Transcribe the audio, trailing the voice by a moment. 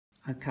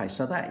Okay,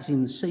 so that's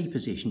in the C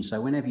position,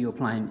 so whenever you're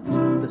playing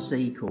the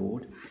C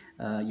chord,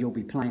 you'll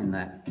be playing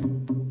that.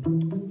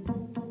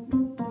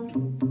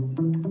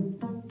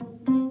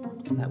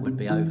 That would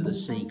be over the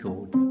C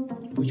chord,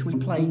 which we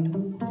play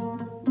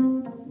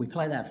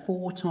that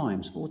four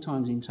times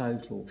in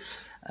total,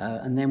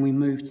 and then we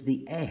move to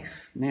the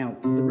F. Now,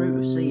 the root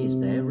of C is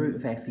there, root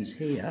of F is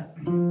here,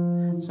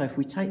 so if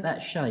we take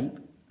that shape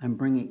and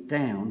bring it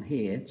down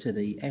here to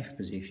the F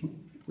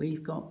position,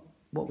 we've got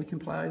what we can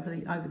play over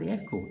the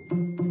F chord.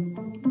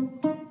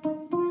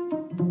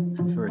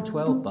 And for a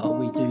 12 bar,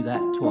 we do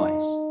that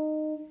twice.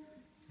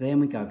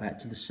 Then we go back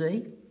to the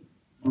C,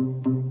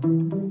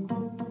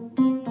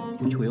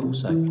 which we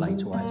also play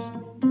twice.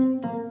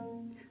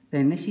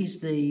 Then this is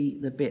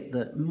the bit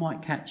that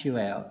might catch you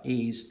out,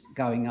 is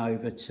going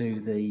over to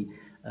the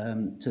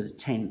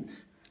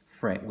 10th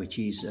fret, which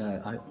is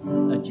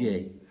a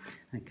G.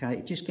 Okay,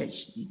 it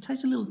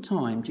takes a little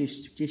time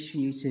just for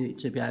you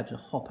to be able to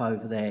hop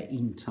over there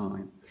in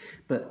time.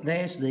 But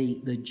there's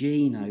the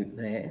G note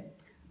there.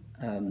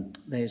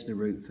 There's the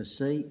root for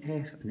C,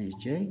 F, and there's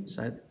G.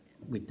 So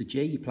with the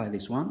G, you play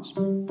this once.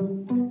 Then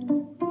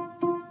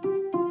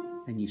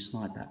you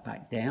slide that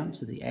back down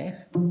to the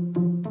F.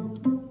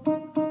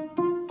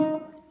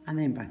 And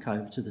then back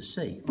over to the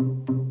C.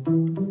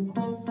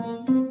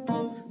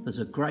 There's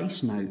a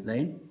grace note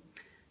then,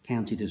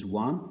 counted as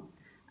 1,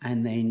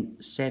 and then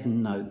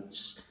 7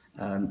 notes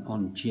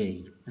on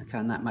G. Okay,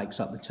 and that makes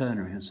up the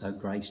turnaround. So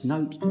grace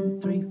note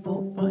 2, 3,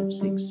 4, 5,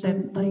 6,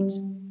 7, 8,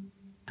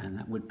 and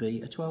that would be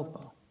a 12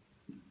 bar.